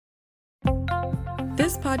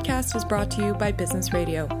This podcast is brought to you by Business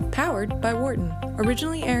Radio, powered by Wharton,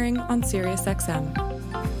 originally airing on SiriusXM.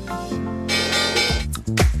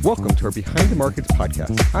 Welcome to our Behind the Markets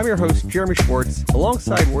podcast. I'm your host, Jeremy Schwartz.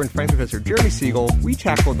 Alongside Wharton Finance Professor Jeremy Siegel, we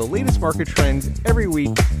tackle the latest market trends every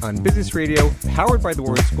week on Business Radio, powered by the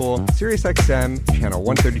Wharton School, SiriusXM, channel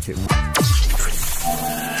 132.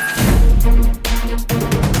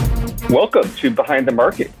 Welcome to Behind the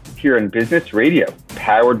Market here on Business Radio,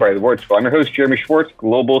 powered by the Wharton School. I'm your host, Jeremy Schwartz,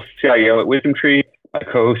 Global CIO at WisdomTree. My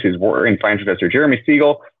co-host is Wharton Finance Professor Jeremy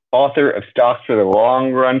Siegel, author of Stocks for the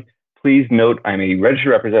Long Run. Please note I'm a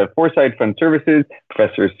registered representative of Foresight Fund Services.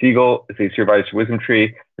 Professor Siegel is a supervisor to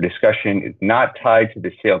WisdomTree. Our discussion is not tied to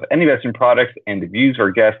the sale of any investment products, and the views of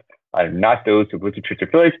our guests are not those of WisdomTree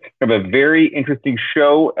affiliates. We have a very interesting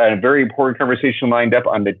show and a very important conversation lined up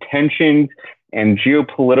on the tensions and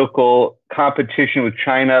geopolitical competition with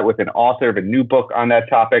China with an author of a new book on that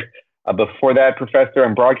topic. Before that, Professor,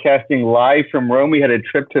 I'm broadcasting live from Rome. We had a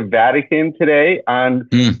trip to Vatican today on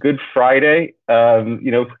Good Friday,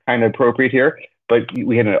 kind of appropriate here. But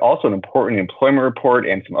we had also an important employment report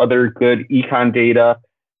and some other good econ data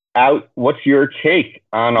out. What's your take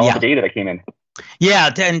on all the data that came in? Yeah,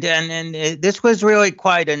 and this was really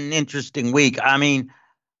quite an interesting week. I mean,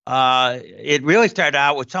 it really started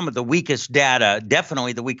out with some of the weakest data,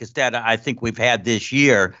 definitely the weakest data I think we've had this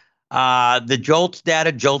year. The JOLTS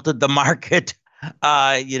data jolted the market,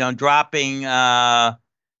 dropping down,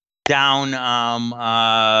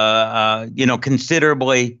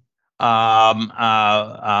 considerably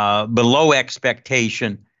below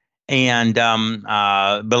expectation and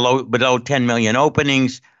below 10 million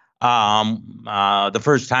openings. The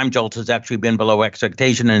first time JOLTS has actually been below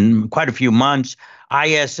expectation in quite a few months.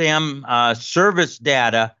 ISM service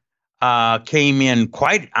data came in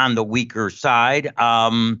quite on the weaker side.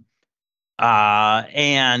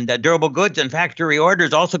 And durable goods and factory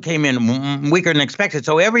orders also came in weaker than expected.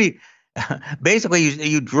 So basically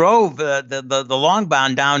you drove the long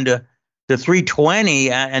bond down to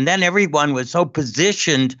 320, and then everyone was so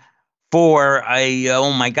positioned for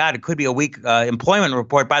it could be a weak employment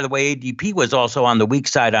report. By the way, ADP was also on the weak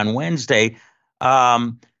side on Wednesday.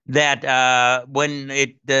 That when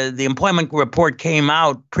the employment report came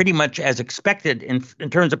out pretty much as expected in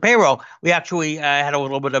terms of payroll, we actually had a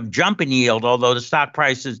little bit of jump in yield, although the stock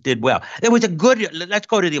prices did well. It was let's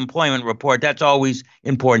go to the employment report. That's always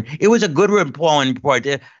important. It was a good employment report.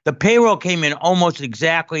 The payroll came in almost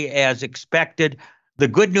exactly as expected. The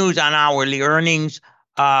good news on hourly earnings,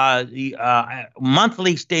 the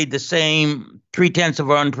monthly stayed the same,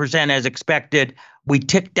 0.3% as expected. We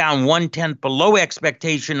ticked down 1/10 below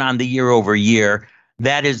expectation on the year over year.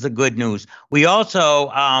 That is the good news. We also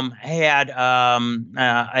had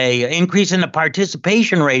a increase in the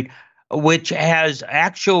participation rate, which has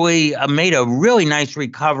actually made a really nice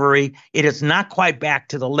recovery. It is not quite back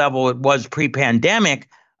to the level it was pre-pandemic,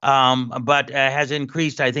 but has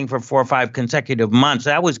increased, I think, for 4 or 5 consecutive months.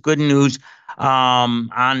 That was good news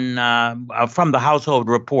from the household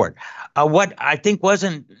report. What I think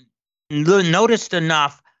wasn't noticed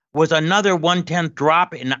enough was another 1/10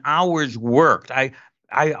 drop in hours worked. I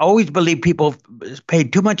always believe people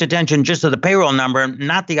paid too much attention just to the payroll number,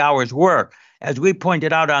 not the hours worked. As we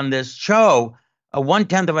pointed out on this show, a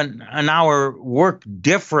 1/10 of an hour work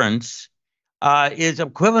difference is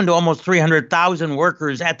equivalent to almost 300,000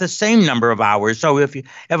 workers at the same number of hours. So if you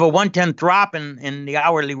have a 1/10 drop in the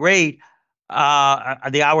hourly rate,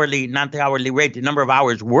 not the hourly rate, the number of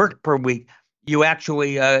hours worked per week, you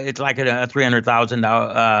actually, it's like a 300,000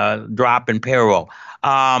 drop in payroll.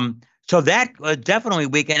 So that was definitely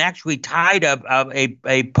weak and actually tied up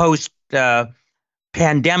a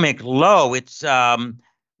post-pandemic low. It's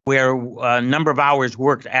where number of hours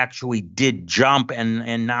worked actually did jump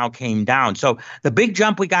and now came down. So the big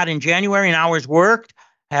jump we got in January in hours worked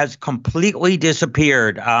has completely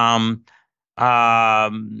disappeared.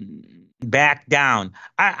 Back down.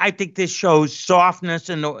 I think this shows softness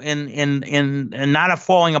in not a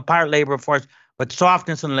falling apart labor force, but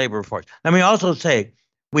softness in the labor force. Let me also say,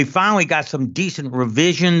 we finally got some decent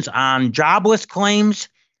revisions on jobless claims,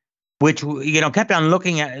 which kept on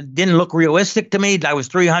didn't look realistic to me. That was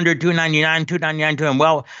 300, 299, 299, and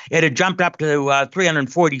well, it had jumped up to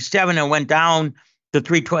 347 and went down to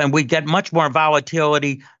 320. And we get much more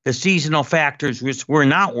volatility. The seasonal factors were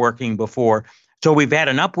not working before. So we've had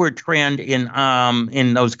an upward trend in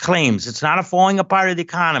those claims. It's not a falling apart of the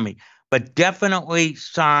economy, but definitely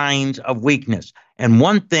signs of weakness. And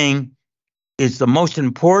one thing is the most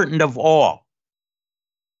important of all.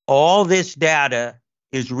 All this data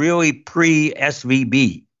is really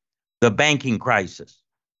pre-SVB, the banking crisis.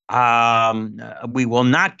 We will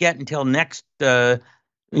not get until next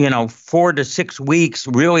 4 to 6 weeks,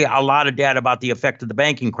 really a lot of data about the effect of the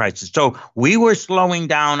banking crisis. So we were slowing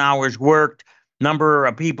down hours worked, number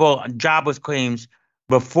of people, jobless claims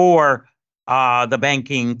before the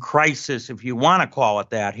banking crisis, if you want to call it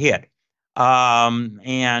that, hit. Again,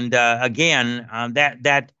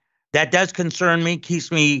 that does concern me,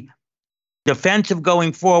 keeps me defensive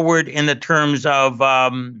going forward in the terms of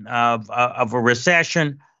a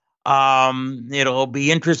recession. It'll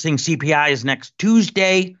be interesting. CPI is next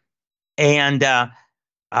Tuesday, and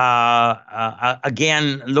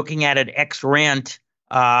again, looking at it ex rent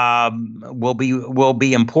will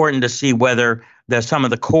be important to see whether some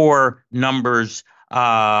of the core numbers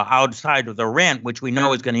outside of the rent, which we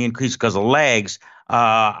know is going to increase because of lags,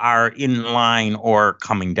 are in line or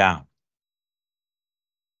coming down.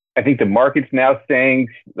 I think the market's now saying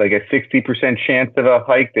like a 60% chance of a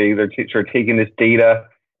hike. They either start taking this data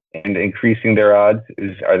and increasing their odds.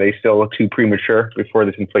 Are they still too premature before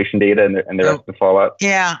this inflation data and the rest of the fallout?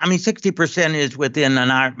 Yeah, 60% is within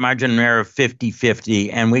a margin of error of 50-50.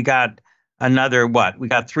 And we got another, we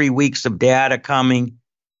got 3 weeks of data coming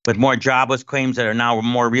with more jobless claims that are now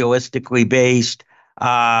more realistically based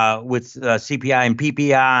with CPI and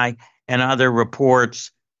PPI and other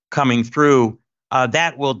reports coming through.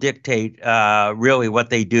 That will dictate really what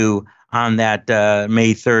they do on that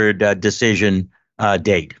May 3rd decision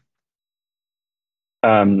date.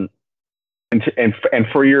 And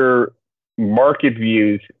for your market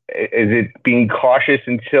views, is it being cautious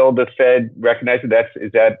until the Fed recognizes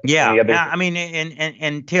that? Yeah.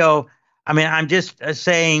 I'm just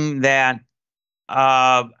saying that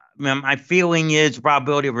my feeling is the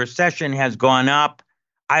probability of recession has gone up.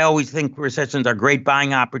 I always think recessions are great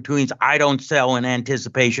buying opportunities. I don't sell in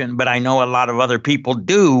anticipation, but I know a lot of other people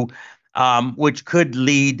do, which could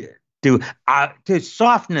lead to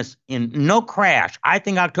softness in no crash. I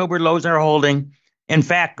think October lows are holding. In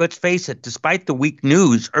fact, let's face it, despite the weak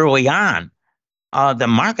news early on, the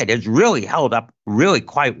market has really held up really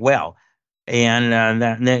quite well. And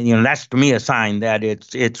that's to me a sign that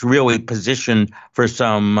it's really positioned for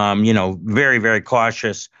some very, very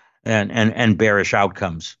cautious and bearish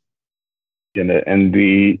outcomes. And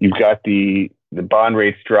you've got the bond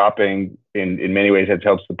rates dropping in many ways. That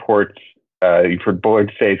helps support. You've heard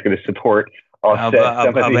boards say it's going to support of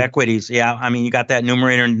equities. Yeah, you got that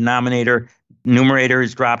numerator and denominator. Numerator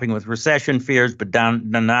is dropping with recession fears, but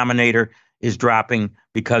denominator is dropping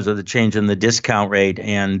because of the change in the discount rate,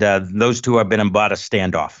 and those two have been in about a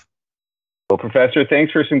standoff. Well, Professor,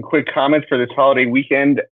 thanks for some quick comments for this holiday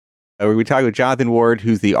weekend. We talked with Jonathan Ward,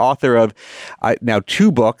 who's the author of now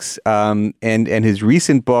 2 books, and his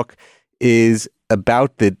recent book is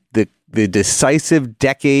about the decisive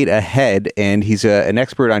decade ahead, and he's an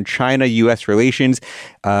expert on China-U.S. relations.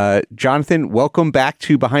 Jonathan, welcome back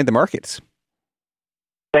to Behind the Markets.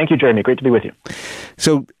 Thank you, Jeremy. Great to be with you.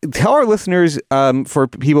 So tell our listeners, for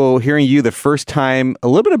people hearing you the first time, a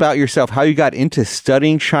little bit about yourself, how you got into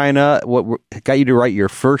studying China, what got you to write your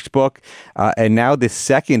first book, and now the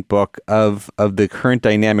second book of the current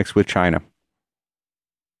dynamics with China.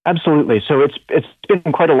 Absolutely. So it's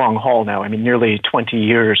been quite a long haul now. Nearly 20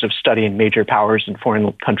 years of studying major powers and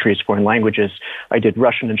foreign countries, foreign languages. I did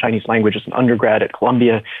Russian and Chinese language as an undergrad at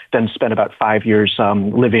Columbia, then spent about 5 years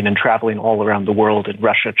living and traveling all around the world in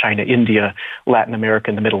Russia, China, India, Latin America,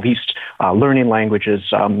 and the Middle East, learning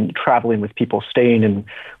languages, traveling with people, staying in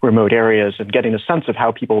remote areas, and getting a sense of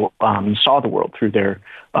how people saw the world through their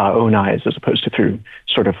own eyes as opposed to through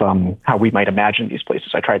sort of how we might imagine these places.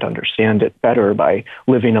 I tried to understand it better by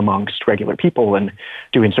living amongst regular people and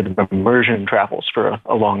doing sort of immersion travels for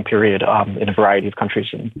a long period in a variety of countries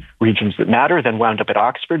and regions that matter. Then wound up at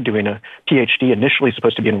Oxford doing a PhD, initially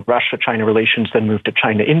supposed to be in Russia-China relations, then moved to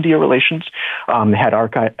China-India relations, had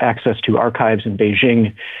access to archives in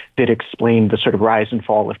Beijing that explained the sort of rise and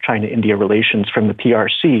fall of China-India relations from the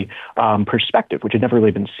PRC perspective, which had never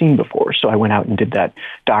really been seen before. So I went out and did that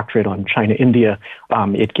doctorate on China-India.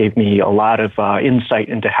 It gave me a lot of insight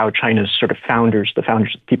into how China's sort of founders, the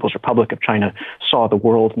founders of the People's Republic of China, saw the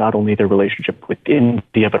world, not only their relationship with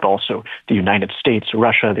India, but also the United States,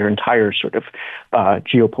 Russia, their entire sort of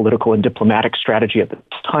geopolitical and diplomatic strategy at the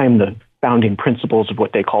time, the founding principles of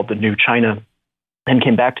what they called the New China, and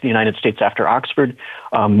came back to the United States after Oxford,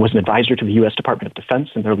 was an advisor to the U.S. Department of Defense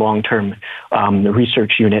in their long-term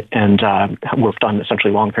research unit, and worked on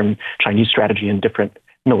essentially long-term Chinese strategy in different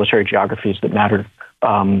military geographies that matter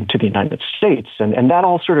to the United States. And that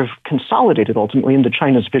all sort of consolidated ultimately into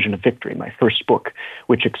China's Vision of Victory, my first book,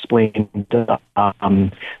 which explained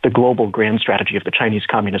the global grand strategy of the Chinese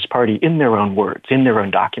Communist Party in their own words, in their own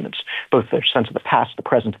documents, both their sense of the past, the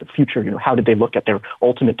present, the future. How did they look at their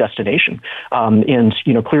ultimate destination? And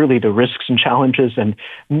clearly the risks and challenges and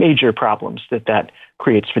major problems that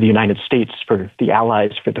creates for the United States, for the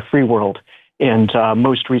Allies, for the free world. And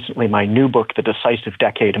most recently, my new book, The Decisive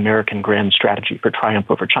Decade, American Grand Strategy for Triumph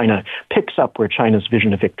over China, picks up where China's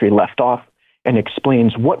Vision of Victory left off and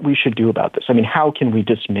explains what we should do about this. I mean, how can we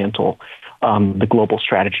dismantle the global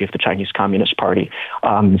strategy of the Chinese Communist Party?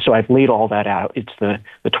 So I've laid all that out. It's the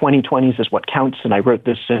 2020s is what counts, and I wrote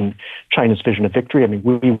this in China's Vision of Victory. I mean,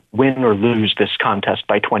 we win or lose this contest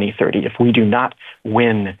by 2030. If we do not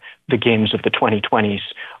win the games of the 2020s,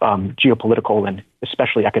 geopolitical and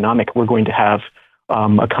especially economic, we're going to have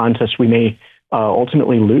a contest we may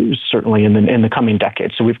ultimately lose, certainly in the coming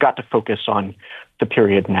decades. So we've got to focus on the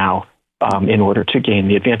period now in order to gain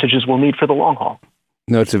the advantages we'll need for the long haul.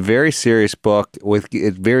 No, it's a very serious book with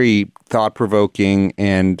it's very thought-provoking,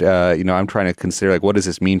 and I'm trying to consider what does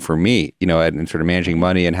this mean for me, and sort of managing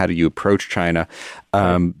money and how do you approach China.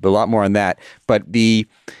 A lot more on that, but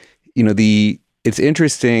it's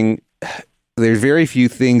interesting. There's very few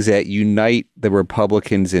things that unite the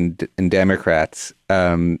Republicans and Democrats.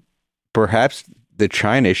 Perhaps the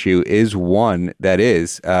China issue is one that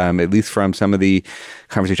is, at least from some of the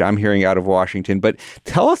conversation I'm hearing out of Washington. But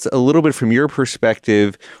tell us a little bit from your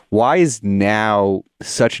perspective, why is now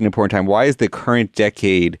such an important time? Why is the current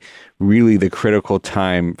decade really the critical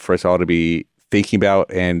time for us all to be thinking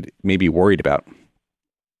about and maybe worried about?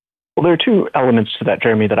 Well, there are two elements to that,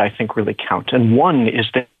 Jeremy, that I think really count. And one is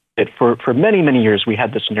that for many, many years, we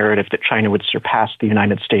had this narrative that China would surpass the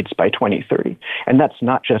United States by 2030. And that's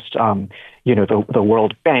not just, the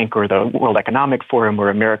World Bank or the World Economic Forum or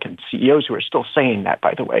American CEOs who are still saying that,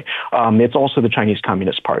 by the way. It's also the Chinese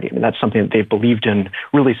Communist Party. I mean, that's something that they've believed in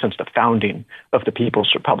really since the founding of the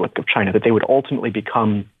People's Republic of China, that they would ultimately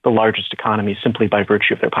become the largest economy simply by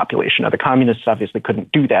virtue of their population. Now, the communists obviously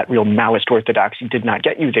couldn't do that. Real Maoist orthodoxy did not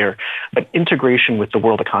get you there. But integration with the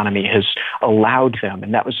world economy has allowed them,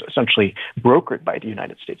 and that was essentially brokered by the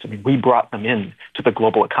United States. I mean, we brought them in to the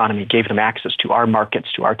global economy, gave them access to our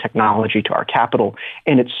markets, to our technology, to our capital,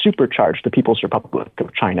 and it supercharged the People's Republic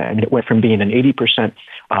of China. I mean, it went from being an 80%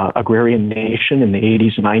 agrarian nation in the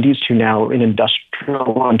 80s and 90s to now an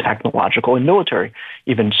industrial and technological and military,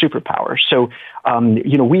 even superpower. So,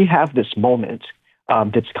 we have this moment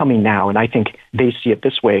that's coming now, and I think they see it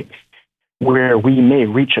this way, where we may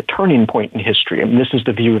reach a turning point in history. And this is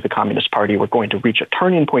the view of the Communist Party. We're going to reach a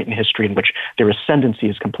turning point in history in which their ascendancy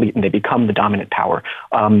is complete and they become the dominant power.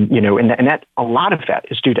 And that a lot of that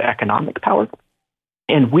is due to economic power.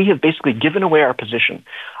 And we have basically given away our position.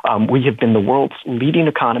 We have been the world's leading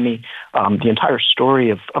economy. The entire story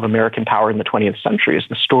of American power in the 20th century is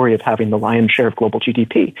the story of having the lion's share of global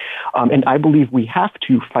GDP. And I believe we have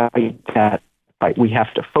to fight that fight. We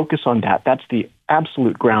have to focus on that. That's the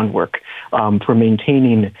absolute groundwork for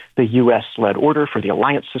maintaining the U.S.-led order, for the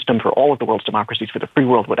alliance system, for all of the world's democracies, for the free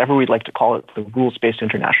world, whatever we'd like to call it, the rules-based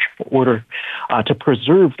international order, to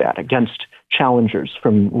preserve that against challengers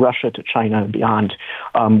from Russia to China and beyond.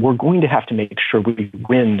 We're going to have to make sure we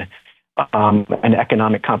win an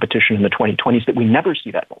economic competition in the 2020s that we never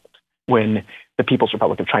see that moment when the People's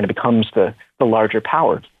Republic of China becomes the larger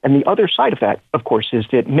power. And the other side of that, of course, is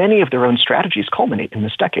that many of their own strategies culminate in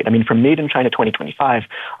this decade. I mean, from Made in China 2025,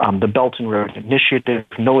 the Belt and Road Initiative,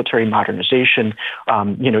 military modernization,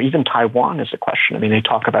 even Taiwan is a question. I mean, they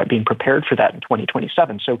talk about being prepared for that in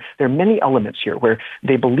 2027. So there are many elements here where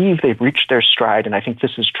they believe they've reached their stride. And I think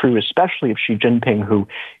this is true, especially of Xi Jinping, who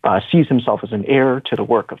sees himself as an heir to the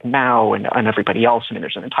work of Mao and everybody else. I mean,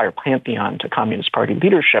 there's an entire pantheon to Communist Party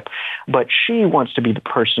leadership. But Xi wants to be the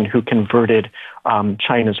person who converted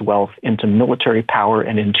China's wealth into military power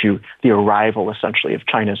and into the arrival, essentially, of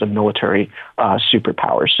China as a military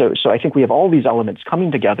superpower. So I think we have all these elements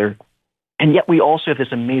coming together. And yet we also have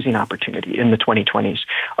this amazing opportunity in the 2020s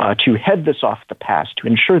to head this off the past, to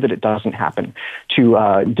ensure that it doesn't happen,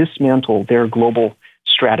 to dismantle their global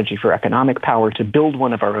strategy for economic power, to build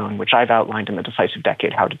one of our own, which I've outlined in The Decisive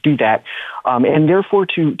Decade, how to do that, and therefore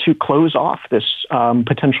to close off this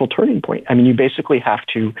potential turning point. I mean, you basically have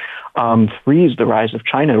to freeze the rise of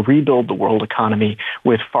China, rebuild the world economy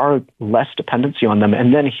with far less dependency on them,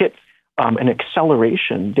 and then hit an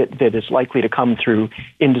acceleration that is likely to come through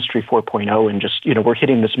Industry 4.0. And just, we're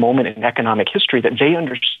hitting this moment in economic history that they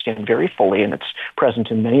understand very fully, and it's present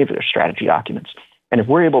in many of their strategy documents. And if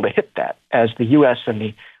we're able to hit that, as the U.S. and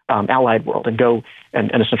the allied world and go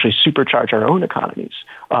and essentially supercharge our own economies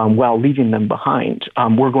while leaving them behind,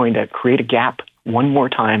 we're going to create a gap one more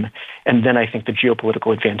time. And then I think the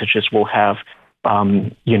geopolitical advantages we'll have,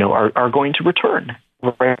 are going to return.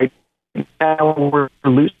 Right now we're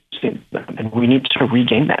losing them, and we need to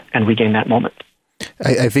regain that moment.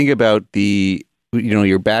 I think about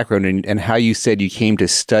your background and how you said you came to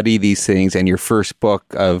study these things, and your first book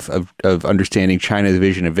of understanding China's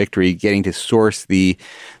vision of victory, getting to source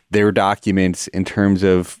their documents in terms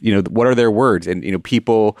of, what are their words? And,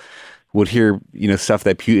 people would hear, stuff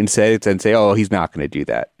that Putin said and say, oh, he's not going to do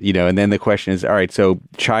that, and then the question is, all right, so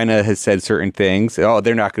China has said certain things. Oh,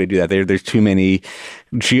 they're not going to do that. There's too many,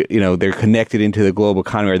 they're connected into the global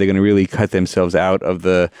economy. Are they going to really cut themselves out of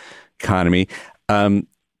the economy?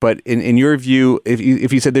 But in your view, if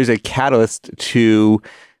you said there's a catalyst to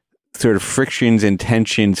sort of frictions and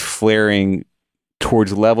tensions flaring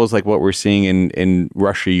towards levels like what we're seeing in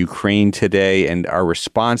Russia, Ukraine today, and our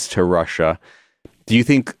response to Russia, do you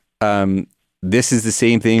think this is the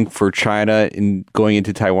same thing for China in going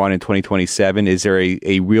into Taiwan in 2027? Is there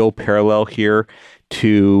a real parallel here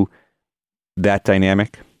to that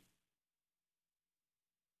dynamic?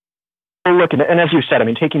 And look, and as you said,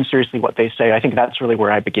 taking seriously what they say, I think that's really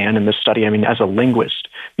where I began in this study. As a linguist,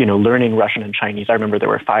 learning Russian and Chinese, I remember there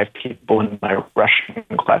were 5 people in my Russian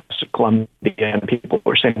class at Columbia, and people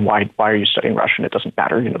were saying, why are you studying Russian? It doesn't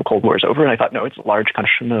matter. The Cold War is over. And I thought, no, it's a large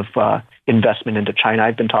question of investment into China.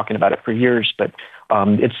 I've been talking about it for years, but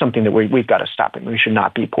it's something that we've got to stop. And we should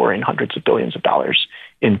not be pouring hundreds of billions of dollars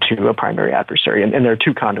into a primary adversary. And there are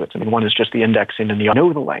 2 conduits. one is just the indexing and the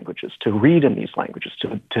know the languages, to read in these languages,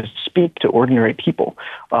 to speak to ordinary people,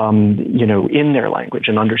 in their language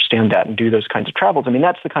and understand that and do those kinds of travels.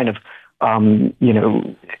 That's the kind of,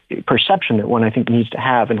 perception that one, I think, needs to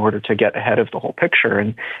have in order to get ahead of the whole picture.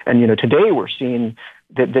 And today we're seeing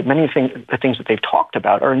that many things, the things that they've talked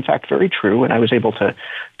about are in fact very true. And I was able to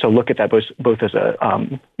look at that both as a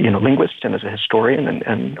linguist and as a historian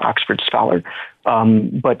and Oxford scholar.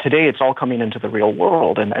 But today it's all coming into the real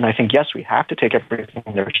world. And I think, yes, we have to take everything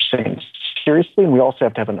they're saying seriously. And we also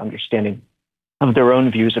have to have an understanding of their own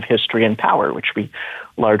views of history and power, which we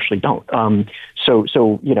largely don't.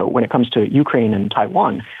 So when it comes to Ukraine and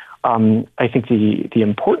Taiwan, I think the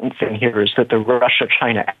important thing here is that the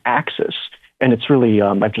Russia-China axis, and it's really,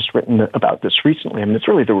 I've just written about this recently, it's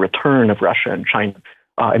really the return of Russia and China.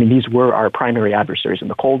 These were our primary adversaries in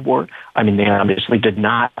the Cold War. They obviously did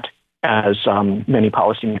not, as many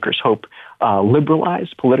policymakers hope,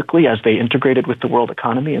 liberalize politically as they integrated with the world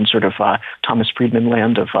economy and sort of Thomas Friedman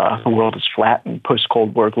land of the world is flat and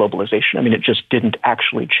post-Cold War globalization. It just didn't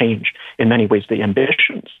actually change in many ways the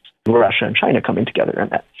ambitions of Russia and China coming together in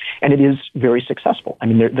that. And it is very successful. I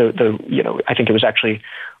think it was actually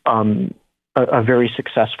a very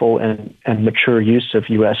successful and mature use of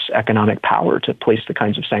U.S. economic power to place the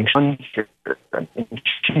kinds of sanctions. Xi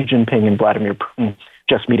Jinping and Vladimir Putin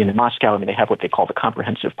just meeting in Moscow. They have what they call the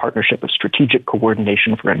Comprehensive Partnership of Strategic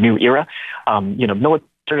Coordination for a New Era.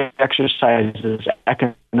 Military exercises,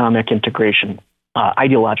 economic integration,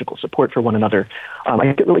 ideological support for one another. I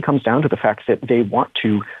think it really comes down to the fact that they want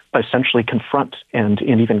to essentially confront and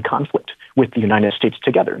even conflict with the United States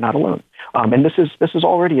together, not alone. And this is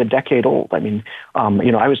already a decade old.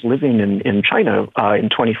 I was living in China in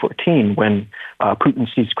 2014 when Putin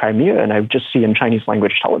seized Crimea, and I just see in Chinese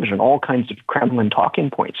language television all kinds of Kremlin talking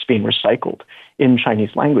points being recycled in Chinese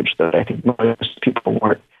language that I think most people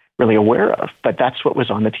weren't really aware of. But that's what was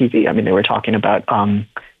on the TV. They were talking about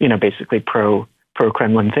basically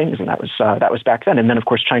pro-Kremlin things, and that was back then. And then, of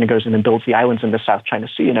course, China goes in and builds the islands in the South China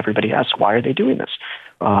Sea, and everybody asks, why are they doing this?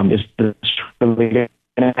 Is this really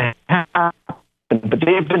going to happen? But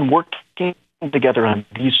they've been working together on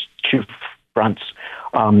these 2 fronts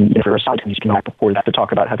for a side before that to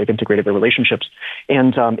talk about how they've integrated their relationships.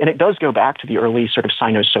 And it does go back to the early sort of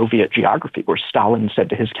Sino-Soviet geography where Stalin said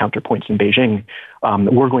to his counterpoints in Beijing,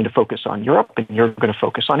 we're going to focus on Europe and you're going to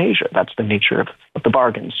focus on Asia. That's the nature of the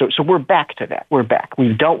bargain. So we're back to that. We're back.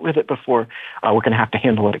 We've dealt with it before. We're going to have to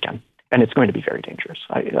handle it again. And it's going to be very dangerous.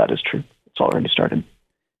 That is true. It's already started.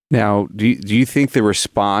 Now, do you think the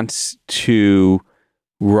response to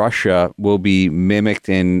Russia will be mimicked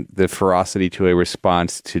in the ferocity to a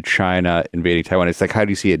response to China invading Taiwan? It's like, how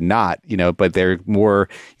do you see it not? But they're more,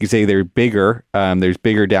 you can say they're bigger. There's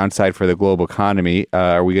bigger downside for the global economy.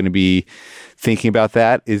 Are we going to be thinking about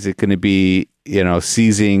that? Is it going to be,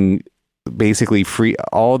 seizing basically free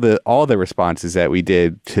all the responses that we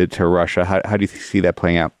did to Russia? How do you see that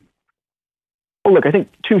playing out? Well, look, I think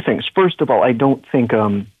 2 things. First of all, I don't think,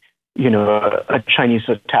 a Chinese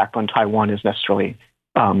attack on Taiwan is necessarily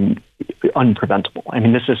unpreventable. I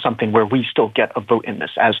mean, this is something where we still get a vote in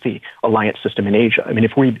this as the alliance system in Asia. I mean,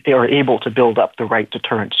 if we are able to build up the right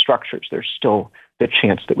deterrent structures, there's still the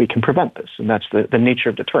chance that we can prevent this. And that's the nature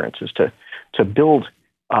of deterrence, is to build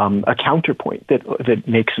a counterpoint that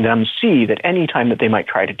makes them see that any time that they might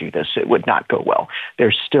try to do this, it would not go well.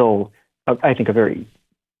 There's still, I think, a very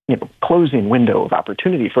closing window of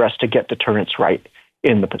opportunity for us to get deterrence right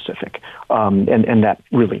in the Pacific. And that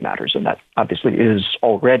really matters. And that obviously is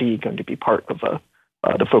already going to be part of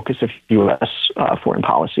the focus of U.S. Foreign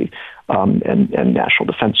policy and national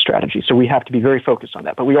defense strategy. So we have to be very focused on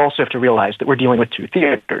that. But we also have to realize that we're dealing with two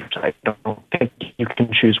theaters. I don't think you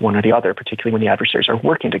can choose one or the other, particularly when the adversaries are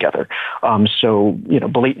working together. So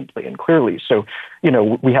blatantly and clearly. So,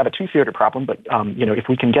 we have a two-theater problem, but, if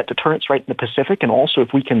we can get deterrence right in the Pacific, and also if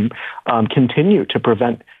we can continue to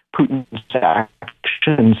prevent Putin's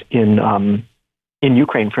actions in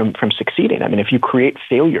Ukraine from succeeding. I mean, if you create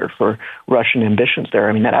failure for Russian ambitions there,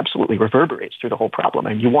 I mean, that absolutely reverberates through the whole problem. I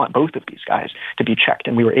mean, you want both of these guys to be checked.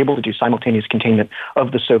 And we were able to do simultaneous containment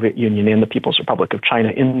of the Soviet Union and the People's Republic of China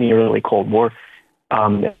in the early Cold War.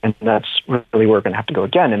 And that's really where we're going to have to go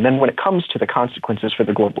again. And then when it comes to the consequences for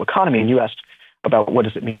the global economy, and you asked about what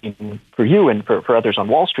does it mean for you and for others on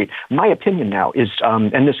Wall Street, my opinion now is,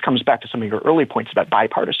 and this comes back to some of your early points about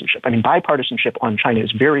bipartisanship. I mean, bipartisanship on China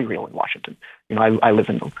is very real in Washington. I live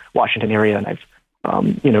in the Washington area, and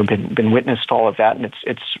I've been witness to all of that, and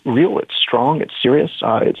it's real, it's strong, it's serious,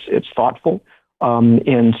 it's thoughtful.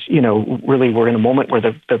 And really we're in a moment where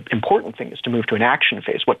the important thing is to move to an action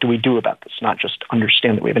phase. What do we do about this? Not just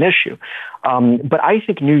understand that we have an issue. But I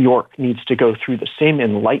think New York needs to go through the same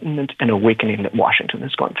enlightenment and awakening that Washington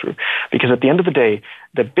has gone through. Because at the end of the day,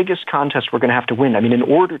 the biggest contest we're going to have to win, I mean, in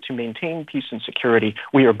order to maintain peace and security,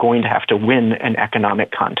 we are going to have to win an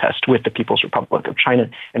economic contest with the People's Republic of China.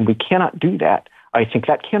 And we cannot do that. I think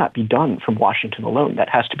that cannot be done from Washington alone. That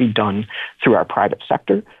has to be done through our private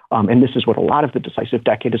sector. And this is what a lot of the decisive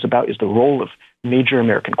decade is about, is the role of major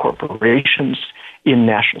American corporations in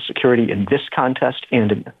national security in this contest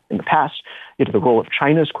and in the past. The role of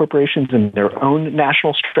China's corporations in their own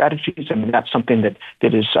national strategies. I mean, that's something that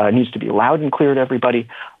is needs to be loud and clear to everybody.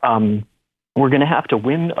 We're going to have to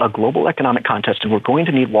win a global economic contest, and we're going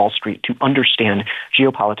to need Wall Street to understand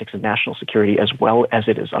geopolitics and national security as well as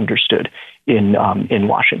it is understood in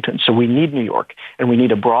Washington. So we need New York, and we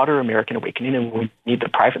need a broader American awakening, and we need the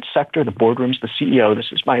private sector, the boardrooms, the CEO,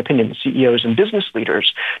 this is my opinion, the CEOs and business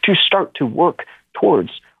leaders to start to work towards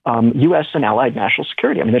U.S. and allied national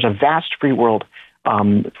security. I mean, there's a vast free world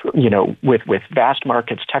with vast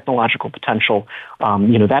markets, technological potential,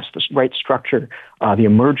 that's the right structure. The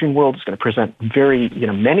emerging world is going to present very,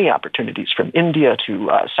 many opportunities from India to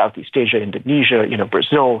Southeast Asia, Indonesia,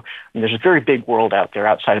 Brazil. And there's a very big world out there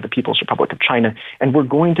outside of the People's Republic of China. And we're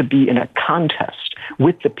going to be in a contest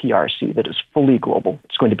with the PRC that is fully global.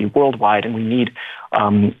 It's going to be worldwide. And we need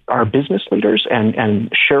our business leaders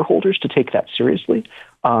and shareholders to take that seriously.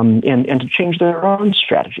 And to change their own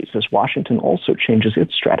strategies as Washington also changes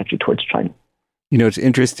its strategy towards China. It's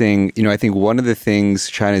interesting. I think one of the things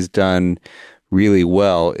China's done really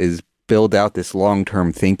well is build out this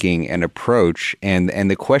long-term thinking and approach. And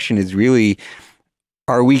the question is really,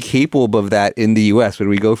 are we capable of that in the U.S. when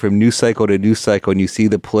we go from news cycle to news cycle and you see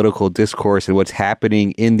the political discourse and what's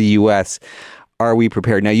happening in the U.S.? Are we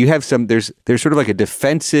prepared? Now, you have there's sort of like a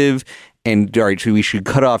defensive and, all right, so we should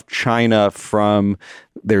cut off China from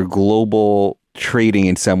their global trading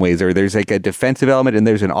in some ways, or there's like a defensive element and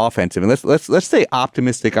there's an offensive. And let's stay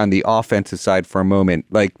optimistic on the offensive side for a moment.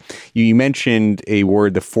 Like you mentioned a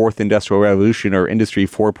word, the fourth industrial revolution or industry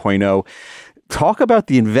 4.0. Talk about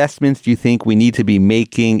the investments you think we need to be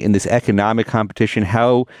making in this economic competition,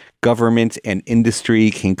 how government and industry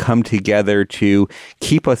can come together to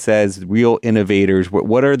keep us as real innovators.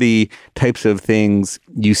 What are the types of things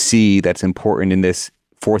you see that's important in this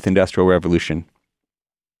fourth industrial revolution?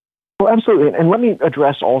 Well, absolutely. And let me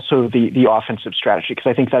address also the offensive strategy, because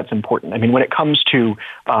I think that's important. I mean, when it comes to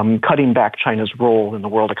cutting back China's role in the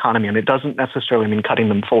world economy, and it doesn't necessarily mean cutting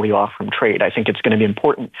them fully off from trade. I think it's going to be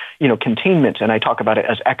important, containment, and I talk about it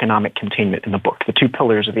as economic containment in the book. The two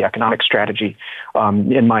pillars of the economic strategy,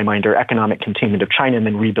 in my mind, are economic containment of China and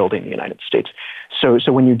then rebuilding the United States.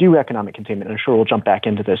 So when you do economic containment, and I'm sure we'll jump back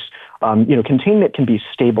into this, containment can be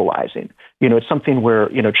stabilizing. It's something where,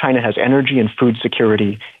 China has energy and food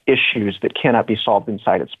security issues that cannot be solved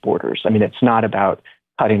inside its borders. I mean, it's not about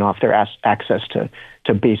cutting off their access to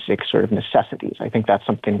basic sort of necessities. I think that's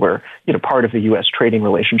something where, part of the U.S. trading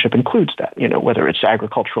relationship includes that, whether it's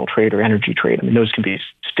agricultural trade or energy trade. I mean, those can be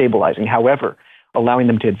stabilizing. However, allowing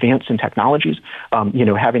them to advance in technologies,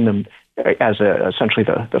 having them as essentially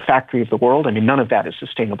the factory of the world. I mean, none of that is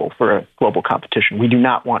sustainable for a global competition. We do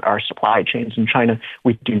not want our supply chains in China.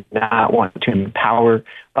 We do not want to empower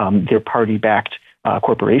their party-backed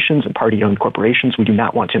corporations and party-owned corporations. We do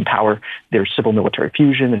not want to empower their civil-military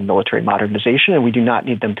fusion and military modernization, and we do not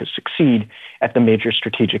need them to succeed at the major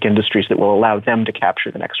strategic industries that will allow them to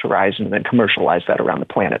capture the next horizon and then commercialize that around the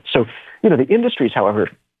planet. So, the industries,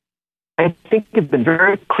 however, I think have been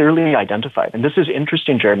very clearly identified. And this is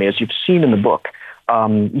interesting, Jeremy, as you've seen in the book.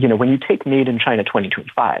 When you take Made in China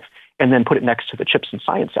 2025 and then put it next to the CHIPS and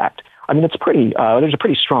Science Act, I mean, it's pretty. There's a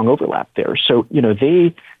pretty strong overlap there. So,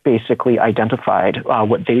 they basically identified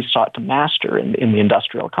what they sought to master in the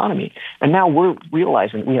industrial economy, and now we're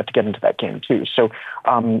realizing we have to get into that game too. So,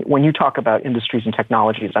 when you talk about industries and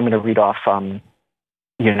technologies, I'm going to read off,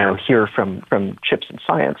 here from CHIPS and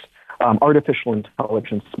Science: artificial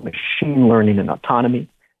intelligence, machine learning and autonomy,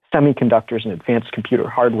 semiconductors and advanced computer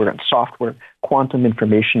hardware and software, quantum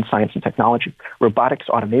information science and technology, robotics,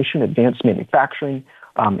 automation, advanced manufacturing,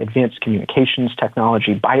 advanced communications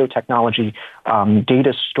technology, biotechnology,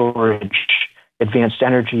 data storage, advanced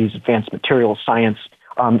energies, advanced materials science.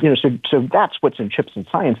 So that's what's in CHIPS and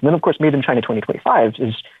Science. And then, of course, Made in China 2025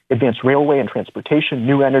 is advanced railway and transportation,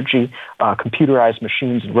 new energy, computerized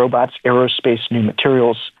machines and robots, aerospace, new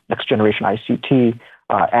materials, next generation ICT,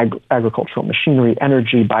 agricultural machinery,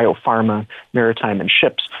 energy, biopharma, maritime, and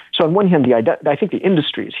ships. So on one hand, I think the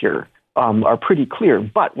industries here are pretty clear,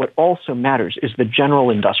 but what also matters is the general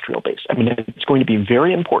industrial base. I mean, it's going to be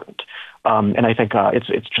very important, and I think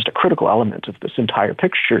it's just a critical element of this entire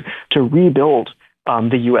picture to rebuild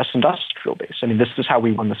the U.S. industrial base. I mean, this is how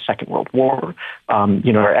we won the Second World War.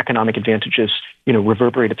 Our economic advantages,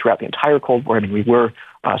 reverberated throughout the entire Cold War. I mean, we were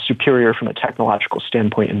superior from a technological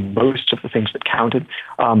standpoint in most of the things that counted.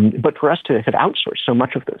 But for us to have outsourced so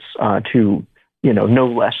much of this to no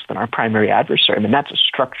less than our primary adversary, I mean, that's a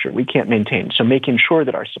structure we can't maintain. So making sure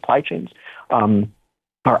that our supply chains are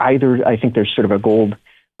either, I think there's sort of a gold,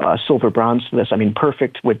 silver, bronze to this. I mean,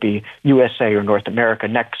 perfect would be USA or North America.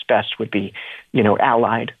 Next best would be,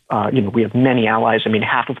 allied. We have many allies. I mean,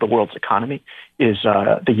 half of the world's economy is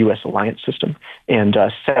the U.S. alliance system, and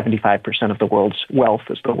 75% of the world's wealth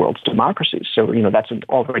is the world's democracies. So, that's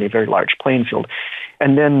already a very large playing field.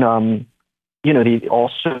 And then, the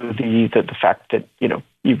fact that,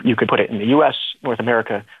 you could put it in the U.S., North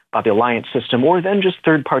America, the alliance system, or then just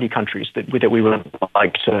third-party countries that we would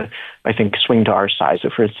like to, I think, swing to our side. So,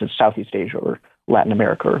 for instance, Southeast Asia or Latin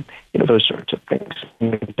America, or those sorts of things.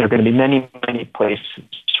 There are going to be many, many places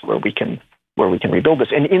where we can rebuild this,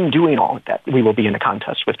 and in doing all of that, we will be in a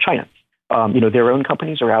contest with China. Their own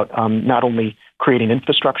companies are out not only creating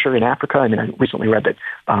infrastructure in Africa. I mean, I recently read that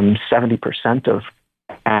 70% of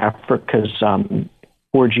Africa's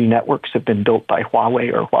 4G networks have been built by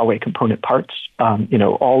Huawei or Huawei component parts,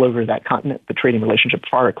 all over that continent. The trading relationship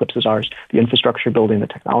far eclipses ours, the infrastructure building, the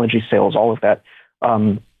technology sales, all of that.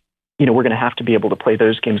 We're going to have to be able to play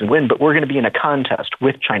those games and win, but we're going to be in a contest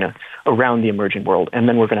with China around the emerging world. And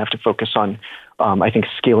then we're going to have to focus on, I think,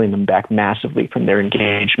 scaling them back massively from their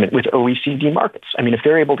engagement with OECD markets. I mean, if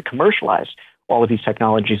they're able to commercialize all of these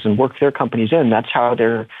technologies and work their companies in, that's how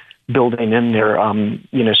they're building in their,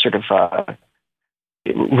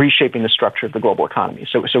 reshaping the structure of the global economy.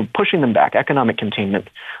 So pushing them back, economic containment,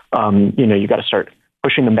 you got to start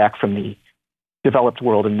pushing them back from the developed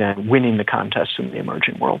world and then winning the contest in the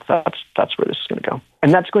emerging world. That's where this is going to go.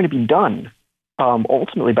 And that's going to be done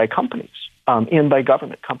ultimately by companies and by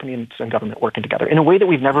government, companies and government working together in a way that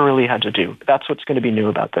we've never really had to do. That's what's going to be new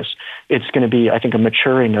about this. It's going to be, I think, a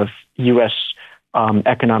maturing of U.S.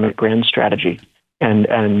 Economic grand strategy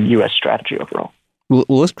and U.S. strategy overall. Well,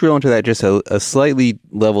 let's drill into that just a slightly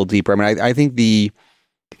level deeper. I mean, I think the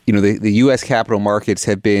U.S. capital markets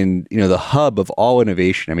have been, the hub of all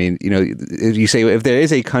innovation. I mean, as you say, if there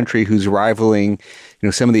is a country who's rivaling,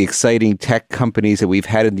 some of the exciting tech companies that we've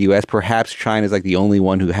had in the U.S., perhaps China is like the only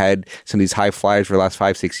one who had some of these high flyers for the last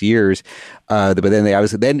 5-6 years. But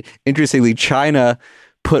then interestingly, China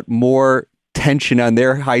put more tension on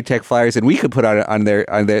their high-tech flyers than we could put on their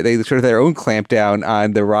they sort of their own clampdown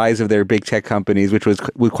on the rise of their big tech companies, which was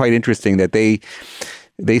quite interesting that they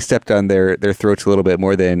stepped on their throats a little bit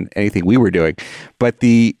more than anything we were doing. But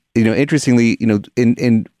interestingly,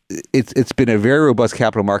 it's been a very robust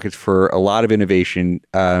capital markets for a lot of innovation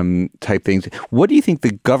type things. What do you think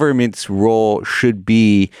the government's role should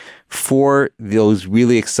be for those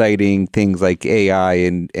really exciting things like AI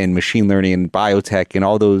and machine learning and biotech and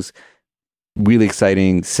all those really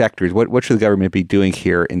exciting sectors? What should the government be doing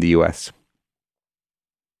here in the U.S.?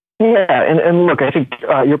 Yeah, and look, I think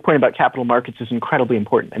your point about capital markets is incredibly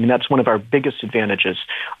important. I mean, that's one of our biggest advantages.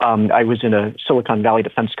 I was in a Silicon Valley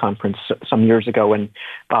defense conference some years ago, and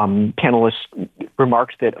panelists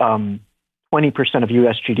remarked that 20% of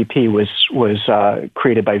U.S. GDP was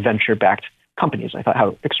created by venture-backed companies. I thought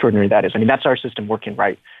how extraordinary that is. I mean, that's our system working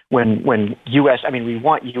right. When U.S., I mean, we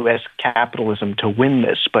want U.S. capitalism to win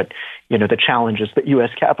this, but the challenge is that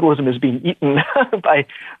U.S. capitalism is being eaten by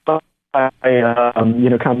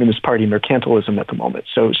Communist Party mercantilism at the moment.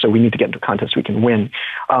 So we need to get into a contest we can win.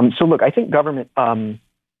 So look, I think government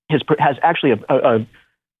has actually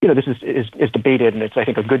this is debated, and it's, I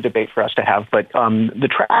think, a good debate for us to have. But the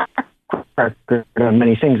track record on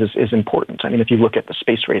many things is important. I mean, if you look at the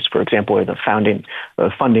space race, for example, or the funding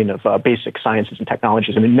of basic sciences and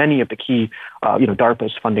technologies, I mean, many of the key,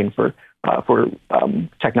 DARPA's funding for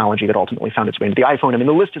technology that ultimately found its way into the iPhone. I mean,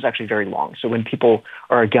 the list is actually very long. So when people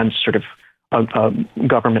are against sort of a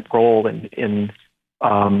government role in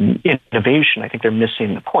innovation, I think they're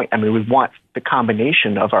missing the point. I mean, we want the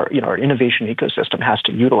combination of our innovation ecosystem has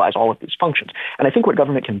to utilize all of these functions. And I think what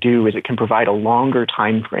government can do is it can provide a longer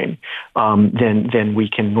time frame than we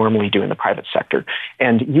can normally do in the private sector.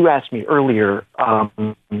 And you asked me earlier,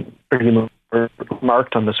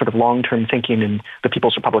 remarked on the sort of long-term thinking in the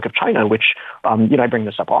People's Republic of China, which, I bring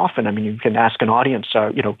this up often. I mean, you can ask an audience,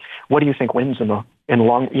 what do you think wins in long,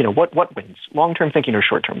 what wins, long-term thinking or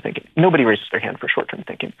short-term thinking? Nobody raises their hand for short-term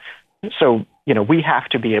thinking. So, we have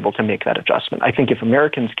to be able to make that adjustment. I think if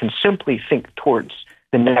Americans can simply think towards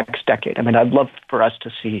the next decade, I mean, I'd love for us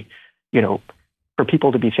to see, for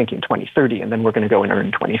people to be thinking 2030, and then we're going to go and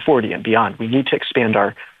earn 2040 and beyond. We need to expand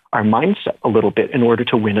our mindset a little bit in order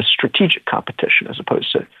to win a strategic competition as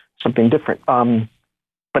opposed to something different.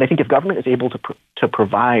 But I think if government is able to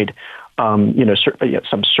provide, some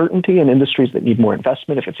certainty in industries that need more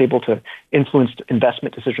investment, if it's able to influence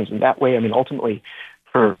investment decisions in that way, I mean, ultimately,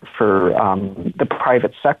 for the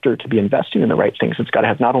private sector to be investing in the right things, it's got to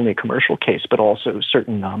have not only a commercial case but also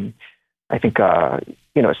certain,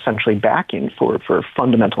 essentially backing for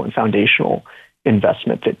fundamental and foundational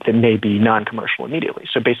investment that may be non-commercial immediately.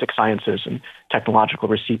 So basic sciences and technological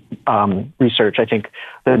research, I think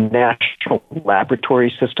the national laboratory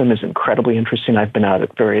system is incredibly interesting. I've been out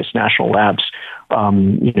at various national labs,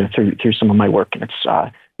 through some of my work, and it's,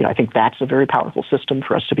 I think that's a very powerful system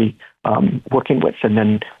for us to be working with. And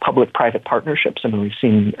then public-private partnerships. I mean, we've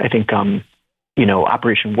seen, I think,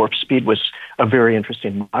 Operation Warp Speed was a very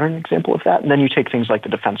interesting modern example of that. And then you take things like the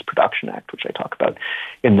Defense Production Act, which I talk about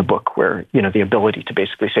in the book, where, the ability to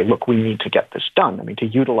basically say, look, we need to get this done. I mean, to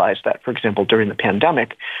utilize that, for example, during the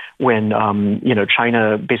pandemic, when,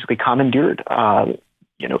 China basically commandeered,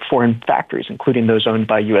 foreign factories, including those owned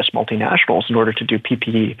by U.S. multinationals, in order to do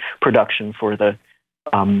PPE production for the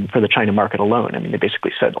China market alone. I mean, they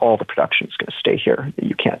basically said all the production is going to stay here.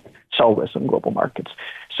 You can't sell this in global markets.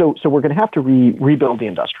 So we're going to have to rebuild the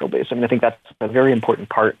industrial base. I mean, I think that's a very important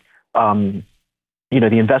part. The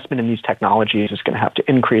investment in these technologies is going to have to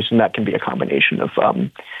increase, and that can be a combination of,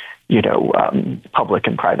 public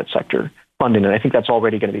and private sector funding. And I think that's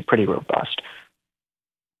already going to be pretty robust.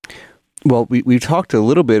 Well, we talked a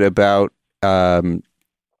little bit about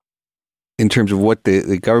in terms of what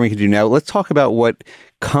the government can do now. Let's talk about what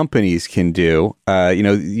companies can do.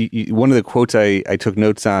 One of the quotes I took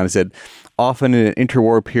notes on is that often in an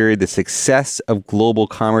interwar period, the success of global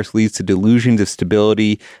commerce leads to delusions of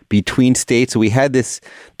stability between states. So we had this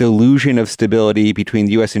delusion of stability between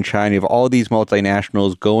the U.S. and China, of all these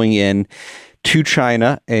multinationals going in to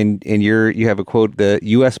China, and you have a quote: the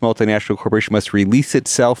U.S. multinational corporation must release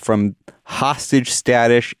itself from hostage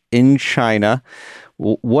status in China.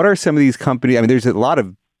 What are some of these companies? I mean, there's a lot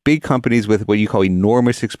of big companies with what you call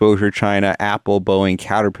enormous exposure: China, Apple, Boeing,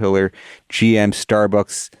 Caterpillar, GM,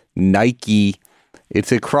 Starbucks, Nike.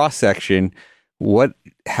 It's a cross section.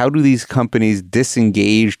 How do these companies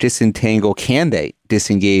disentangle? Can they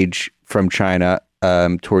disengage from China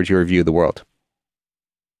towards your view of the world?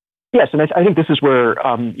 Yes, and I think this is where,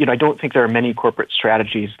 I don't think there are many corporate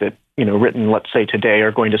strategies that, written, let's say today,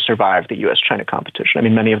 are going to survive the U.S.-China competition. I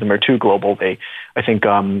mean, many of them are too global. They, I think,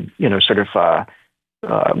 mispriced,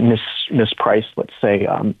 let's say,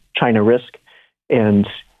 China risk. And,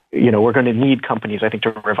 we're going to need companies, I think,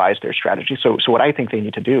 to revise their strategy. So what I think they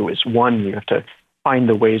need to do is, one, you have to find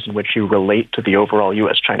the ways in which you relate to the overall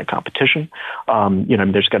U.S.-China competition.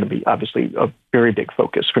 There's going to be obviously a very big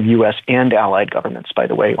focus from U.S. and allied governments, by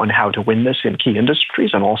the way, on how to win this in key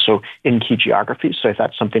industries and also in key geographies. So if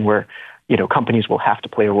that's something where, companies will have to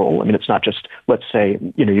play a role. I mean, it's not just, let's say,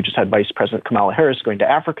 you just had Vice President Kamala Harris going to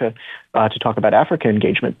Africa to talk about Africa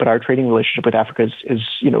engagement, but our trading relationship with Africa is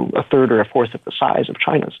a third or a fourth of the size of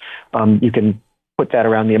China's. You can put that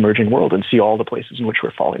around the emerging world and see all the places in which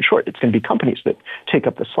we're falling short. It's going to be companies that take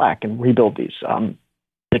up the slack and rebuild these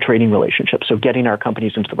the trading relationship. So getting our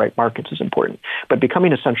companies into the right markets is important. But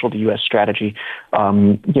becoming essential to U.S. strategy,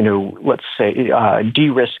 let's say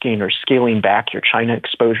de-risking or scaling back your China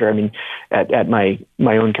exposure. I mean, at my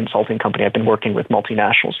own consulting company, I've been working with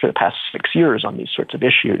multinationals for the past 6 years on these sorts of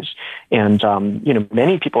issues. And,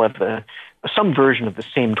 many people have some version of the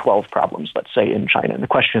same 12 problems, let's say, in China. And the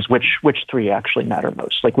question is, which three actually matter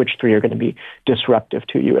most? Like, which three are going to be disruptive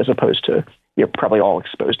to you, as opposed to you're probably all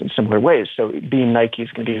exposed in similar ways. So being Nike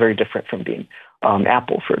is going to be very different from being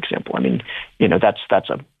Apple, for example. I mean, that's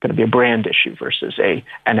going to be a brand issue versus an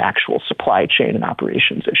actual supply chain and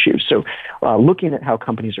operations issue. So looking at how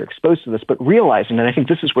companies are exposed to this, but realizing, and I think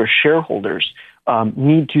this is where shareholders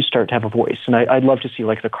need to start to have a voice. And I'd love to see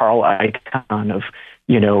like the Carl Icahn of,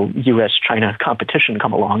 U.S.-China competition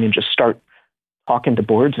come along and just start talking to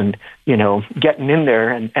boards and, getting in there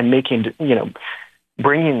and making,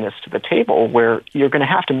 bringing this to the table where you're going to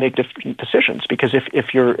have to make different decisions. Because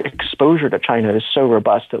if your exposure to China is so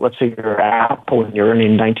robust that, let's say you're Apple and you're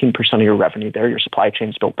earning 19% of your revenue there, your supply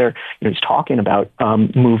chain's built there, he's talking about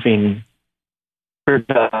moving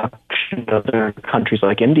production to other countries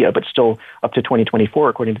like India, but still up to 2024,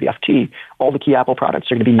 according to the FT, all the key Apple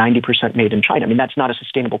products are going to be 90% made in China. I mean, that's not a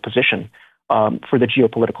sustainable position for the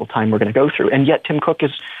geopolitical time we're going to go through. And yet Tim Cook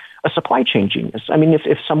is a supply chain genius. I mean,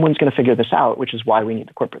 if someone's going to figure this out, which is why we need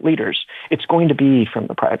the corporate leaders, it's going to be from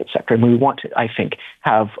the private sector. And we want to, I think,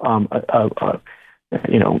 have Mr.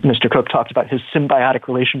 Cook talked about his symbiotic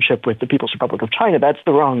relationship with the People's Republic of China. That's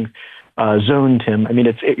the wrong zone, Tim. I mean,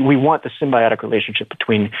 we want the symbiotic relationship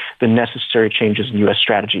between the necessary changes in U.S.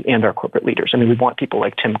 strategy and our corporate leaders. I mean, we want people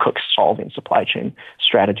like Tim Cook solving supply chain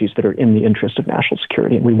strategies that are in the interest of national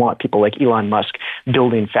security. And we want people like Elon Musk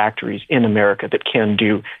building factories in America that can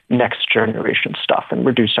do next generation stuff and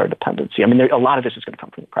reduce our dependency. I mean, a lot of this is going to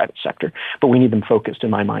come from the private sector, but we need them focused,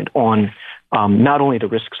 in my mind, on not only the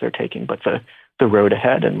risks they're taking, but the road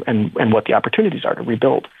ahead and what the opportunities are to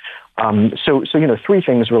rebuild. So three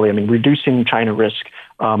things really. I mean, reducing China risk,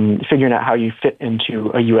 figuring out how you fit into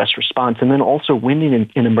a U.S. response, and then also winning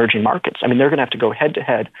in emerging markets. I mean, they're going to have to go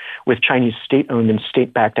head-to-head with Chinese state-owned and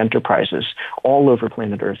state-backed enterprises all over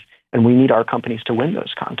planet Earth, and we need our companies to win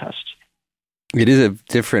those contests. It is a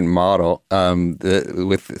different model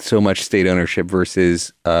with so much state ownership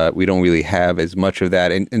versus we don't really have as much of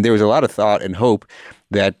that. And there was a lot of thought and hope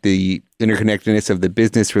that the interconnectedness of the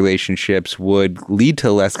business relationships would lead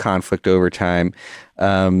to less conflict over time.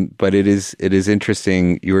 But it is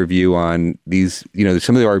interesting, your view on these,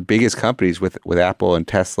 some of our biggest companies with Apple and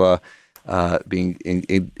Tesla being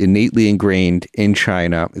innately ingrained in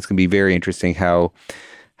China. It's going to be very interesting how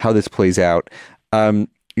this plays out.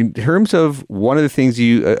 In terms of one of the things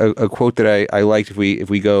a quote that I liked, if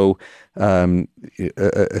we go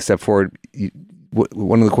a step forward,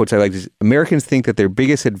 one of the quotes I liked is, Americans think that their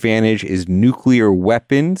biggest advantage is nuclear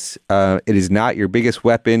weapons. It is not. Your biggest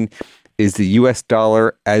weapon is the U.S.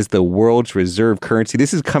 dollar as the world's reserve currency.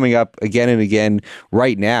 This is coming up again and again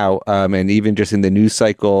right now. And even just in the news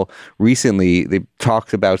cycle recently, they've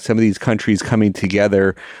talked about some of these countries coming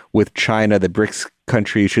together with China, the BRICS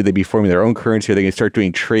countries. Should they be forming their own currency? Are they going to start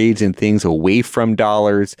doing trades and things away from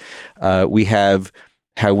dollars? We have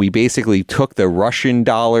how we basically took the Russian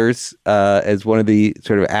dollars as one of the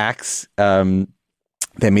sort of acts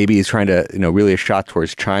that maybe is trying to, really a shot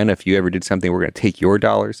towards China. If you ever did something, we're going to take your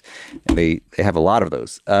dollars. And they have a lot of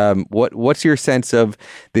those. What's your sense of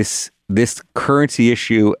this currency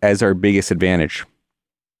issue as our biggest advantage?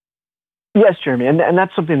 Yes, Jeremy, and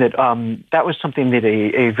that's something that that was something that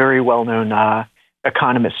a very well-known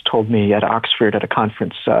economist told me at Oxford at a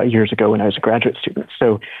conference years ago when I was a graduate student.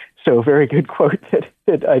 So a very good quote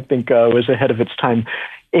that I think was ahead of its time.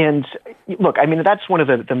 And look, I mean, that's one of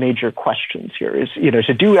the major questions here is,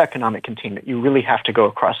 to do economic containment, you really have to go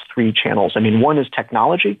across three channels. I mean, one is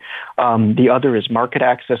technology, the other is market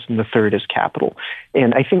access, and the third is capital.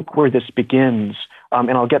 And I think where this begins,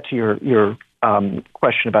 and I'll get to your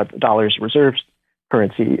question about dollars reserves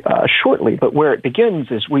currency shortly, but where it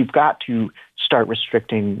begins is we've got to start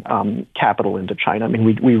restricting capital into China. I mean,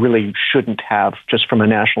 we really shouldn't have, just from a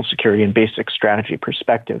national security and basic strategy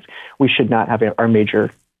perspective, we should not have our major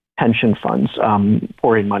pension funds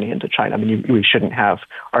pouring money into China. I mean, we shouldn't have